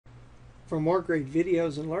For more great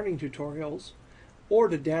videos and learning tutorials, or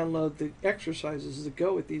to download the exercises that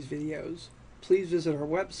go with these videos, please visit our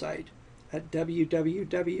website at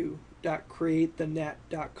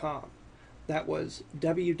www.createthenet.com. That was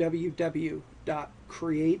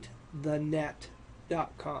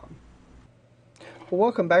www.createthenet.com. Well,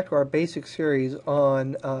 welcome back to our basic series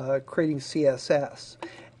on creating CSS.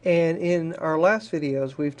 And in our last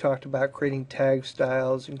videos, we've talked about creating tag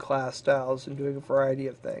styles and class styles and doing a variety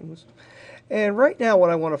of things. And right now what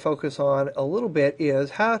I want to focus on a little bit is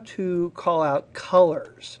how to call out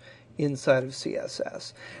colors inside of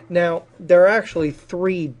CSS. Now, there are actually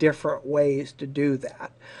three different ways to do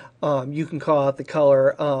that. You can call out the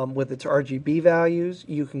color with its RGB values.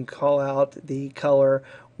 You can call out the color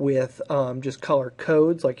with just color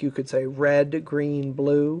codes, like you could say red, green,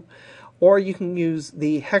 blue. Or you can use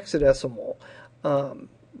the hexadecimal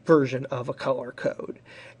version of a color code.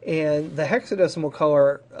 And the hexadecimal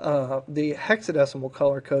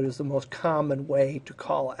color code is the most common way to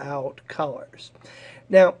call out colors.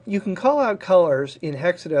 Now, you can call out colors in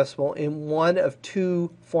hexadecimal in one of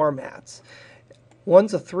two formats.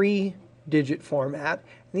 One's a 3-digit format,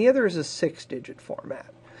 and the other is a 6-digit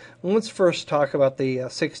format. And let's first talk about the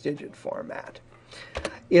 6-digit format.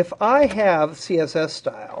 If I have CSS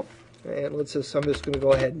style, and I'm just going to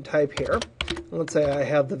go ahead and type here. Let's say I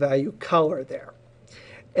have the value color there.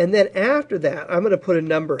 And then after that, I'm going to put a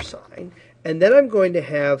number sign, and then I'm going to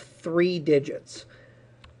have 3 digits.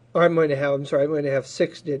 Or I'm going to have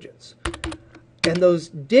 6 digits. And those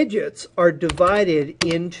digits are divided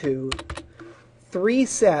into 3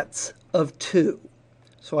 sets of 2.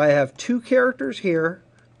 So I have 2 characters here,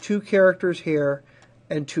 2 characters here,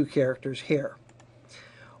 and 2 characters here.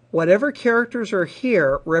 Whatever characters are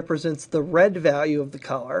here represents the red value of the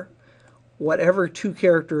color. Whatever 2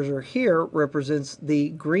 characters are here represents the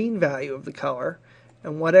green value of the color.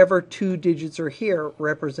 And whatever 2 digits are here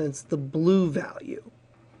represents the blue value.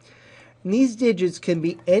 And these digits can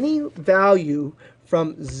be any value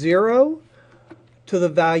from 0 to the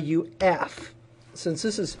value F. Since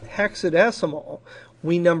this is hexadecimal,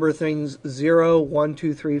 we number things 0, 1,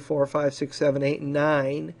 2, 3, 4, 5, 6, 7, 8,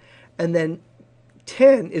 9, and then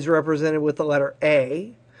 10 is represented with the letter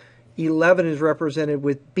A, 11 is represented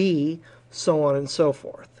with B, so on and so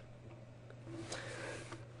forth.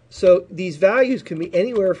 So these values can be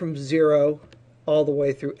anywhere from 0 all the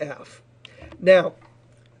way through F. Now,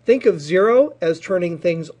 think of 0 as turning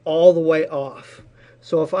things all the way off.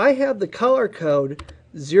 So if I have the color code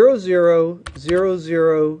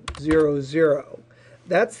 000000,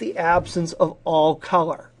 that's the absence of all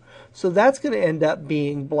color. So that's going to end up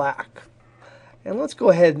being black. And let's go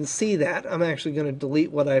ahead and see that. I'm actually going to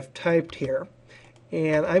delete what I've typed here.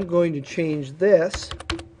 And I'm going to change this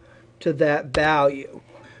to that value.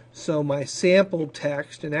 So my sample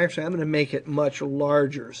text, and actually I'm going to make it much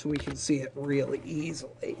larger so we can see it really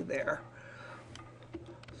easily there.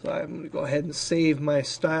 So I'm going to go ahead and save my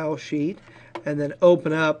style sheet and then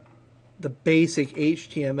open up the basic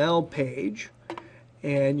HTML page.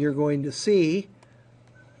 And you're going to see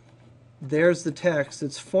there's the text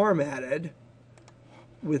that's formatted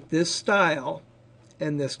with this style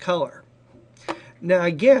and this color. Now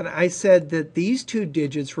again, I said that these 2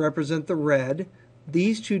 digits represent the red,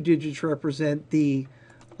 these 2 digits represent the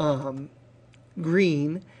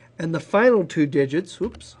green, and the final 2 digits,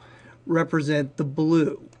 represent the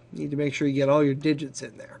blue. You need to make sure you get all your digits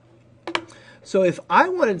in there. So if I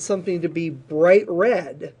wanted something to be bright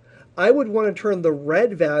red, I would want to turn the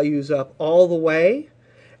red values up all the way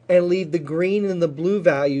and leave the green and the blue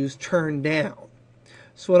values turned down.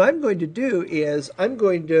 So what I'm going to do is I'm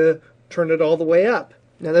going to turn it all the way up.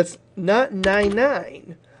 Now that's not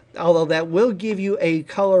 99, although that will give you a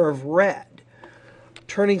color of red.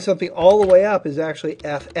 Turning something all the way up is actually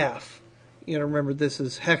FF. You know, remember this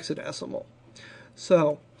is hexadecimal.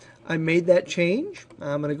 So I made that change.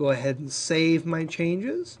 I'm going to go ahead and save my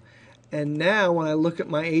changes. And now when I look at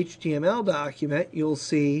my HTML document, you'll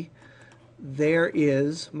see there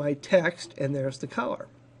is my text and there's the color.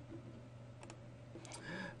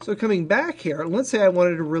 So coming back here, let's say I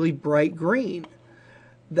wanted a really bright green.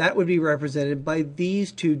 That would be represented by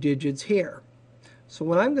these 2 digits here. So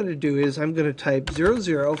what I'm going to do is I'm going to type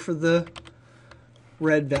 00 for the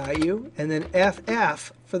red value, and then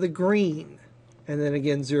FF for the green, and then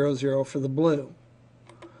again 00 for the blue.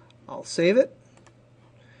 I'll save it,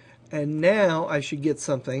 and now I should get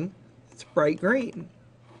something that's bright green.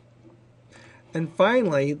 And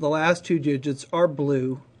finally, the last 2 digits are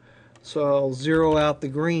blue. So I'll zero out the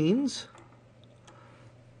greens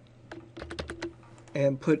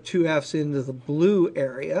and put 2 F's into the blue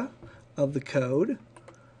area of the code.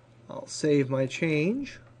 I'll save my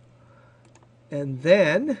change. And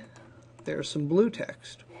then there's some blue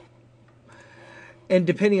text. And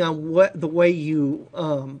depending on what the way you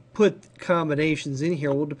put combinations in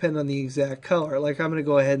here will depend on the exact color. Like I'm going to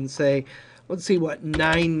go ahead and say, let's see what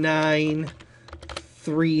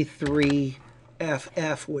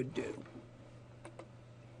 9933FF would do.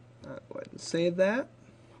 I'll go ahead and save that.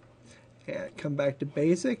 And come back to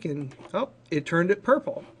basic, and oh, it turned it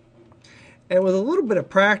purple. And with a little bit of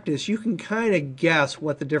practice, you can kind of guess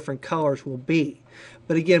what the different colors will be.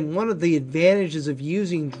 But again, one of the advantages of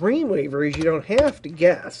using Dreamweaver is you don't have to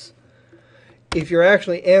guess. If you're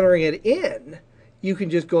actually entering it in, you can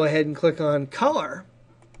just go ahead and click on color,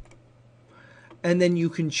 and then you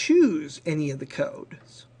can choose any of the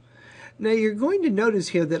codes. Now you're going to notice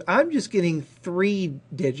here that I'm just getting 3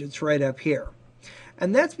 digits right up here.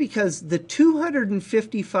 And that's because the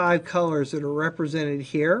 255 colors that are represented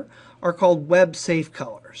here are called web safe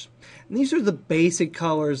colors. And these are the basic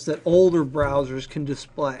colors that older browsers can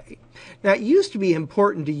display. Now it used to be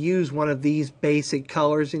important to use one of these basic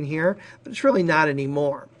colors in here, but it's really not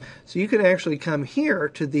anymore. So you can actually come here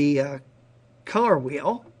to the color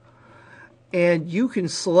wheel, and you can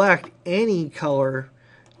select any color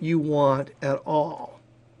you want at all.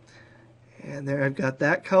 And there I've got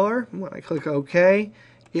that color. When I click OK,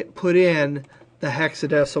 it put in the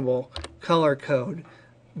hexadecimal color code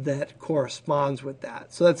that corresponds with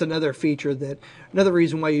that. So that's another feature, another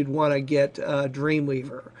reason why you'd want to get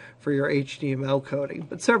Dreamweaver for your HTML coding.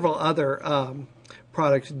 But several other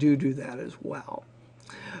products do that as well.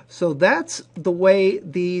 So that's the way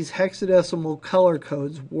these hexadecimal color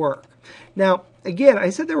codes work. Now, again, I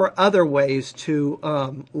said there were other ways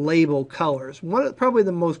to label colors. Probably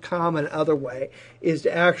the most common other way is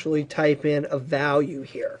to actually type in a value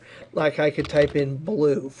here. Like I could type in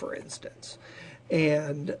blue, for instance,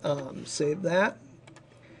 and save that.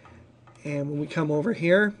 And when we come over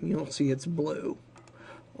here, you'll see it's blue.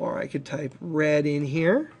 Or I could type red in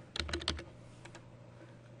here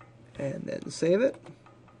and then save it.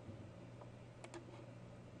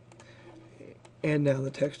 And now the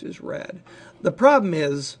text is red. The problem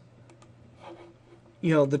is,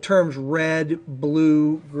 the terms red,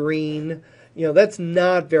 blue, green, that's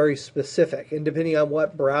not very specific. And depending on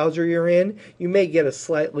what browser you're in, you may get a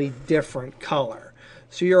slightly different color.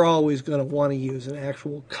 So you're always going to want to use an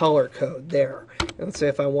actual color code there. Let's say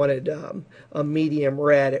if I wanted a medium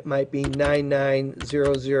red, it might be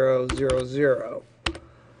 990000.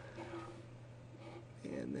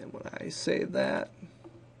 And then when I save that,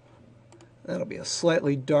 that'll be a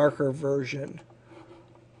slightly darker version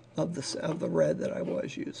of the red that I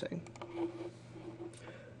was using.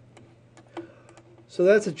 So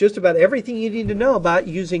that's just about everything you need to know about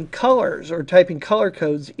using colors or typing color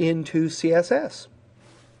codes into CSS.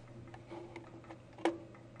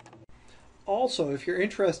 Also, if you're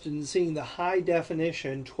interested in seeing the high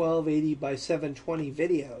definition 1280 by 720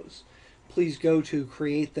 videos, please go to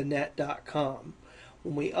createthenet.com.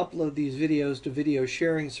 When we upload these videos to video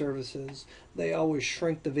sharing services, they always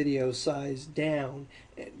shrink the video size down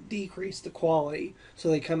and decrease the quality, so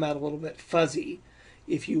they come out a little bit fuzzy.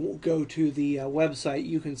 If you go to the website,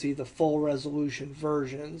 you can see the full resolution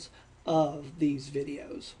versions of these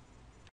videos.